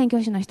宣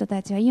教師の人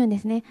たちは言うんで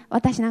すね。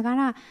渡しなが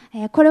ら、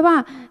これ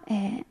は、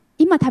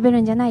今食べ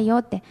るんじゃないよ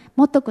って、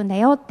持っとくんだ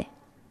よって。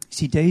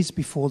See, days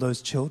before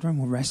those children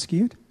were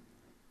rescued,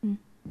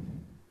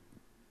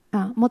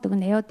 持っとく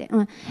んだよって。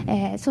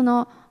そ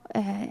の、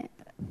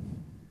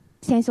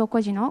戦争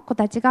孤児の子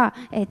たちが、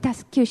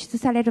救出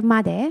される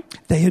まで、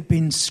they had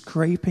been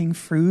scraping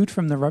food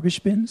from the rubbish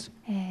bins.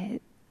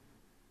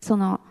 そ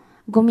の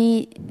ゴ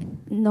ミ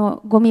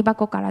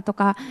箱からと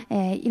か、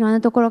いろん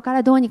なところか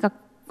らどうにか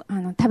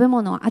食べ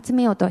物を集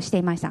めようとして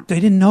いました。They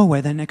didn't know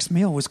where their next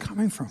meal was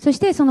coming from. そし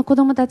てその子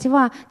供たち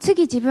は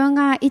次自分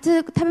がいつ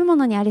食べ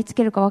物にありつ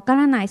けるかわか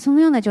らない、そ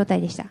のような状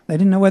態でした。They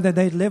didn't know whether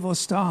they'd live or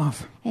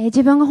starve.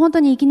 自分が本当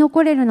に生き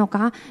残れるの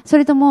か、そ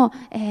れとも、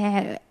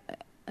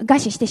餓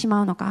死してし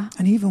まうのか。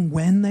And even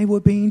when they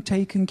were being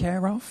taken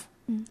care of,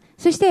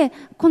 そして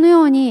この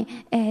ように、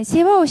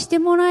世話をして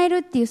もらえる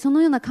っていうそ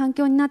のような環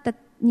境になった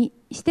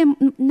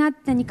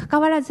にかか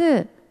わら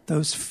ず、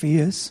 those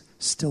fears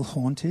still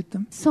haunted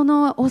them. そ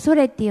の恐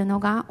れっていうの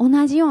が同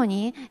じよう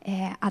に、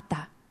あっ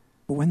た。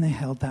But when they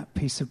held that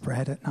piece of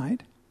bread at night,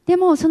 で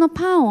もその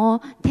パン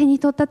を手に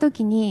取ったと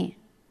きに、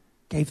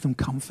gave them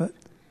comfort.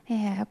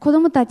 子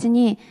供たち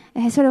に、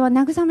それは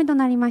慰めと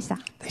なりました。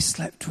They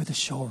slept with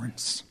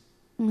assurance.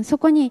 そ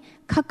こに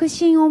確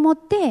信を持っ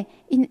て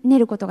寝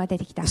ることが出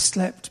てきた。They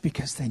slept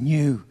because they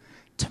knew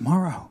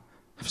tomorrow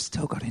I've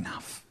still got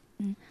enough.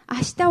 明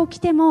日起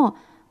きても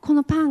こ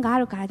のパンがあ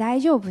るから大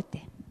丈夫っ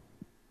て。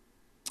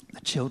The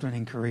children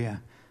in Korea,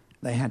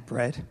 they had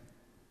bread.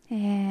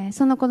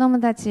 その子供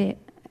たち、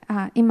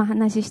今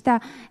話し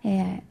た、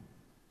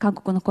韓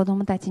国の子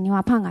供たちに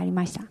はパンがあり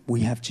ました。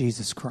We have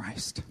Jesus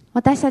Christ.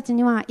 私たち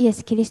にはイエ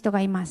ス・キリスト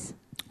がいます。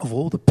Of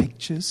all the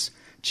pictures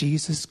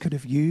Jesus could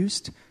have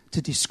used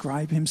to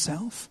describe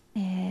himself,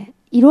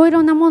 いろい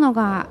ろなもの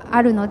が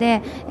あるの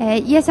で、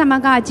イエス様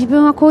が自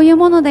分はこういう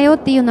ものだよっ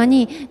ていうの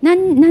に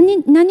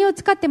何を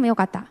使ってもよ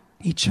かった。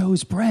he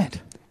chose bread.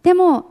 で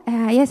も、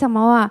イエス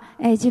様は、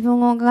自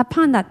分が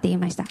パンだって言い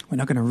ました。We're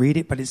not going to read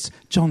it, but it's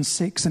John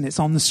 6 and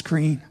it's on the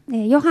screen.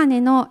 ヨハ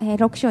ネの、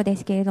6章で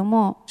すけれど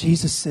も、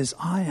Jesus says,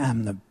 I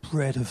am the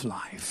bread of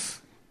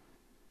life.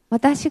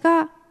 私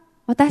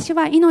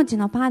は命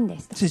のパンで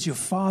す。It says, your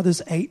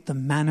fathers ate the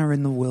manna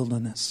in the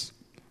wilderness.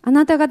 あ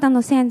なた方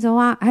の先祖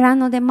は荒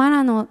野で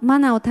マ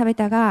ナを食べ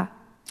たが、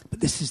But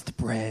this is the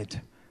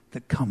bread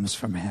that comes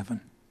from heaven.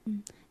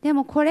 で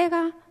もこれ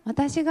が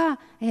私が、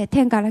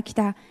天から来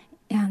た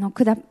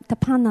下った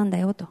パンなんだ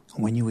よと。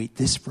When you eat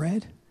this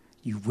bread,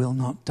 you will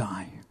not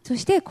die. そ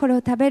してこれを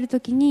食べる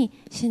ときに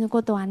死ぬ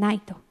ことはない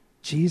と。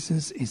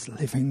Jesus is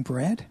living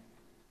bread.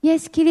 イエ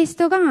ス・キリス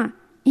トが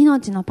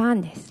命のパ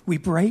ンです。We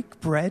break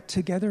bread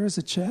together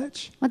as a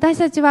church 私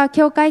たちは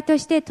教会と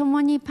して共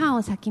にパンを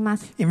裂きま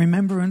す。 in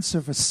remembrance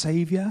of a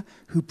Savior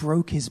who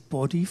broke his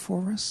body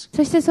for us.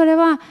 そしてそれ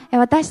は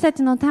私た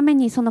ちのため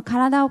にその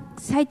体を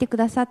裂いてく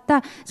ださっ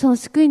たその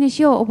救い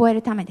主を覚え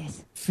るためで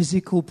す。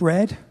 Physical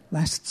bread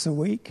lasts a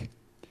week.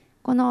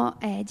 この、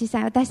実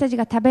際私たち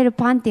が食べる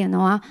パンっていう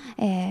のは、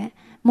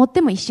持っ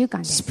ても1週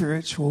間です。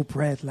 Spiritual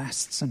bread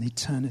lasts an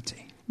eternity.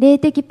 霊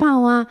的パ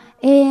ンは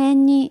永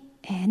遠に、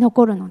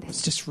残るので Let's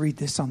す。 just read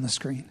this on the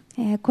screen.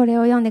 これ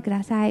を読んでく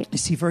ださい。 You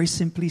see, very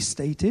simply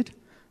stated,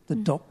 the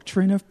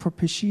doctrine of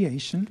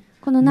propitiation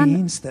この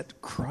means that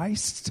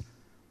Christ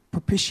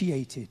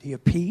propitiated. He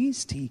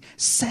appeased, he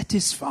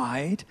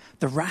satisfied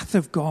the wrath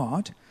of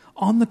God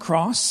on the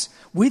cross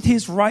with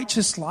his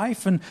righteous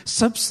life and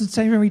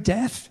substitutionary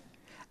death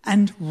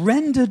and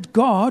rendered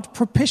God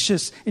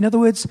propitious. In other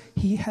words,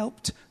 he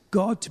helped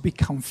God to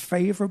become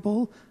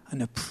favorable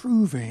and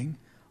approving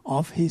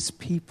of his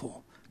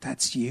people.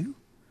 That's you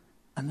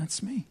and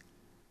that's me.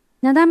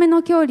 なだめ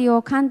の教理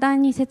を簡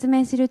単に説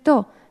明する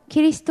と、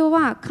キリスト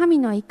は神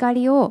の怒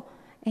りを、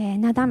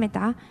なだめ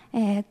た、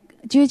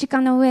十字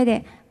架の上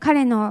で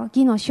彼の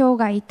義の生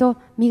涯と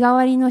身代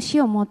わりの死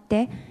をもっ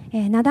て、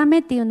なだめ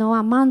っていうの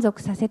は満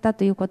足させた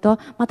ということ、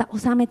また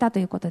治めたと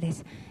いうことで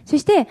す。そ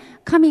して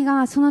神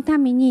がそのた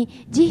め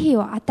に慈悲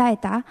を与え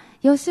た、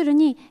要する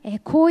に、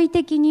好意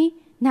的に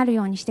なる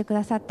ようにしてく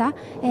ださった、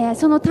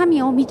その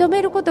民を認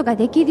めることが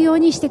できるよう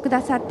にしてく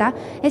ださった、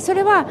そ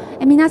れは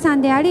皆さ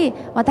んであり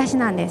私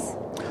なんです。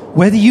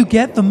Whether you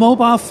get the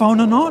mobile phone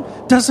or not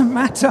doesn't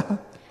matter.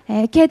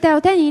 携帯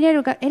を手に入れ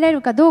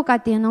るかどうか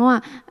っていうの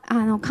は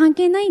関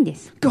係ないんで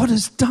す。God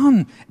has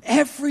done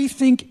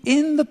everything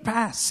in the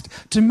past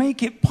to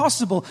make it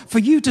possible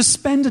for you to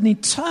spend an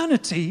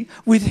eternity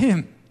with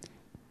Him.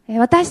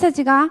 私た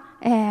ちが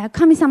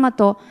神様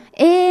と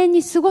永遠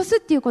に過ごすっ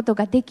ていうこと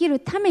ができる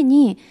ため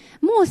に、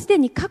もうすで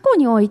に過去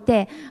におい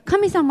て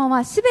神様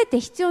はすべて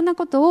必要な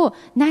ことを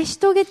成し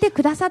遂げて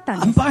くださった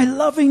んです。And by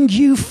loving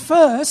you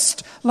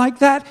first like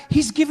that,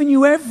 He's given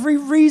you every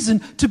reason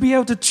to be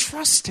able to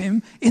trust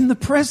Him in the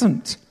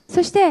present.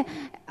 そして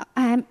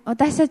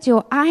私たち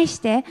を愛し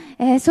て、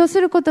そうす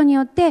ることに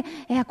よって、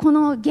こ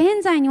の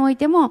現在におい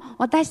ても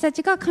私た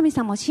ちが神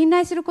様を信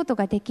頼すること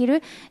ができ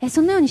る、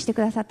そのようにして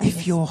くださったんです。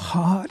If your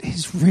heart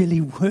is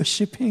really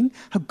worshiping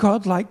a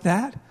God like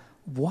that,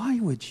 why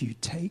would you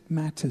take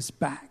matters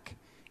back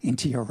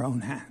into your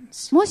own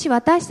hands? もし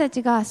私た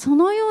ちがそ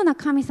のような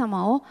神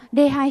様を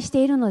礼拝し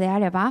ているのであ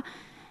れば、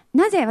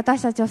なぜ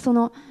私たちはそ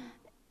の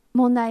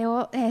問題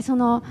を、そ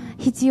の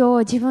必要を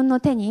自分の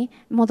手に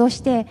戻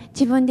して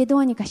自分でど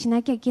うにかし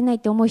なきゃいけないっ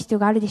て思う必要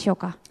があるでしょう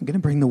か。I'm going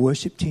to bring the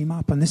worship team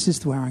up, and this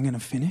is where I'm going to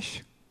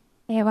finish.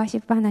 ワーシ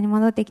ップバンドに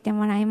戻ってきて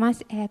もらいま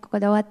す。ここ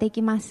で終わってい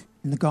きます。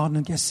In the Garden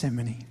of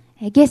Gethsemane,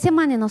 ゲッセ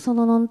マネの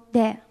園の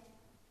で、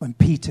when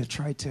Peter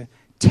tried to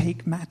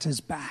take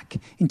matters back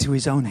into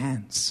his own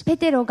hands, ペ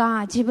テロ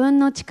が自分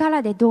の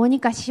力でどうに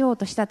かしよう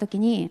としたとき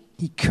に、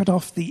he cut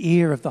off the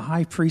ear of the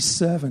high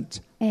priest's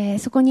servant.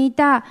 そこにい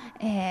た、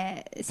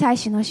祭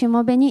司のし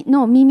もべ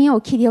の耳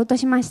を切り落と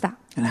しました。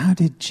And how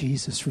did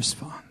Jesus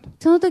respond?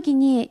 その時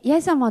にイエ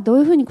ス様はどう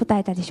いうふうに答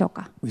えたでしょう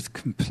か。 With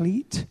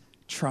complete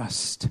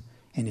trust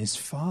in his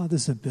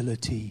Father's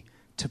ability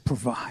to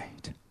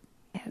provide.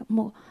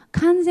 もう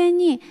完全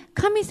に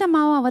神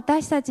様は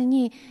私たち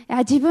に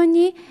自分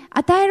に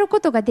与えるこ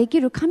とができ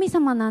る神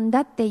様なん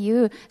だって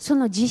いうそ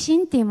の自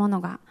信っていうも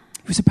のが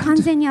完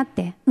全にあっ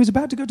て、He was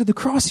about to go to the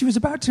cross. He was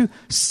about to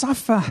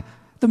suffer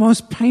the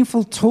most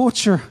painful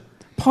torture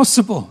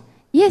possible.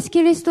 イエス・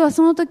キリストは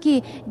その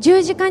時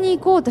十字架に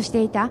行こうとし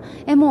ていた。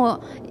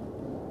も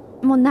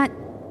う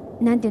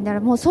なんていうんだろ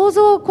う、もう想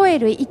像を超え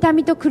る痛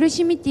みと苦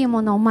しみっていう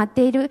ものを待っ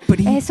ている、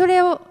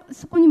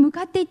そこに向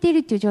かっていっている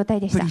っていう状態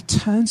でした。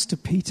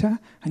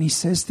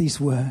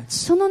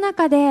その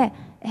中で、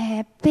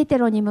ペテ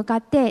ロに向か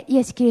ってイ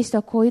エス・キリスト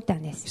はこう言った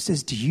んです。He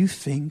says, Do you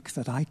think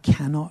that I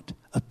cannot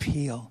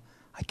appeal?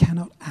 I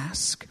cannot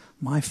ask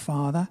my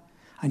Father,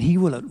 and He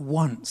will at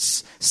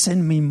once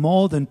send me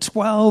more than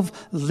 12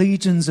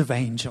 legions of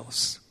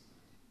angels.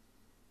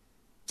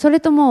 それ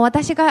とも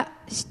私が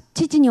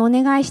父にお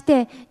願いし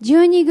て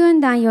12軍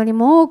団より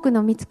も多く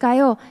の御使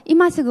いを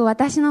今すぐ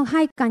私の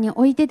配下に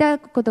置いていただ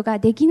くことが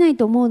できない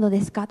と思うの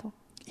ですかと。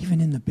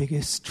Even in the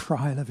biggest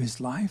trial of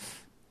his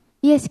life,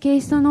 イエス・キ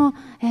リストの、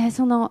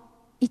その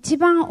一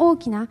番大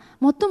きな、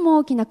最も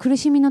大きな苦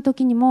しみの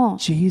時にも、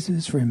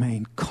Jesus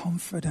remained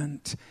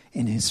confident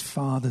in his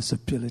Father's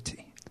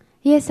ability.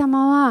 イエス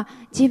様は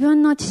自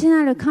分の父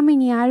なる神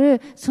にあ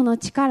るその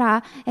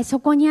力、そ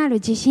こにある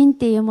自信っ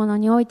ていうもの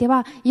において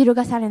は揺る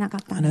がされなか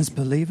ったんです。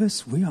And as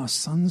believers, we are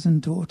sons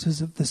and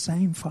daughters of the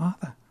same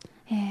Father.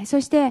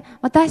 そして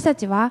私た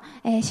ちは、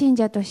信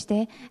者とし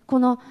てこ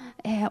の、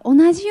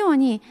同じよう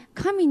に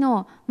神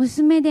の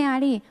娘であ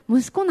り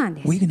息子なん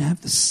です。We can have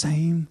the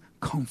same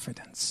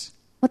confidence.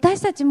 私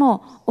たち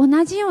も同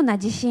じような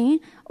自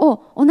信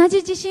を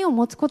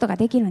持つことが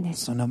できるんで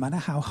す。So no matter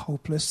how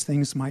hopeless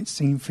things might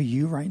seem for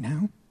you right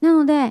now, な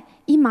ので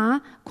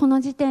今この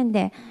時点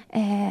で、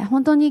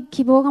本当に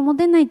希望が持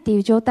てないってい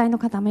う状態の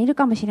方もいる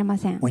かもしれま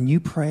せん。when you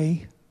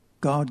pray,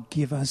 God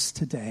give us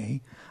today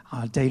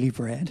our daily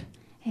bread.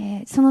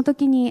 その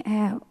時に、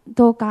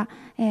どうか、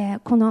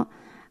この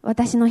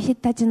私の人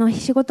たちの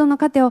仕事の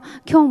糧を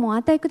今日もお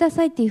与えくだ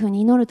さいっていうふうに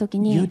祈るとき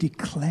に、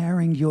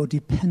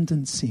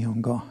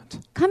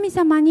神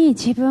様に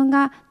自分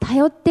が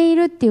頼ってい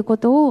るっていうこ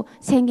とを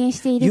宣言し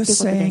ているっていう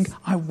ことです。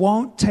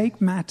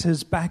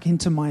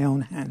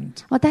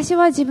私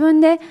は自分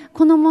で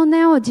この問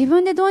題を自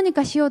分でどうに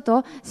かしよう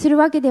とする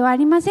わけではあ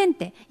りませんっ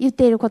て言っ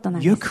ていることな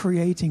んです。You're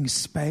creating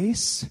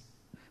space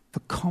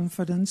for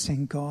confidence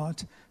in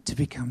God to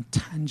become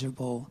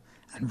tangible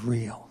and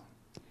real.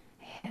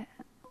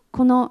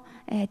この、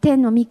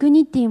天の御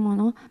国っていうも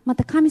の、ま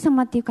た神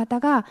様っていう方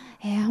が、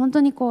本当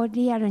にこう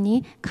リアル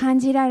に感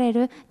じられ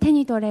る、手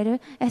に取れ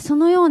る、そ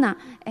のような、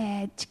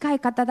近い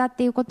方だっ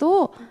ていうこ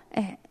とを、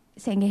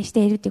宣言し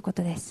ているというこ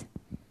とです。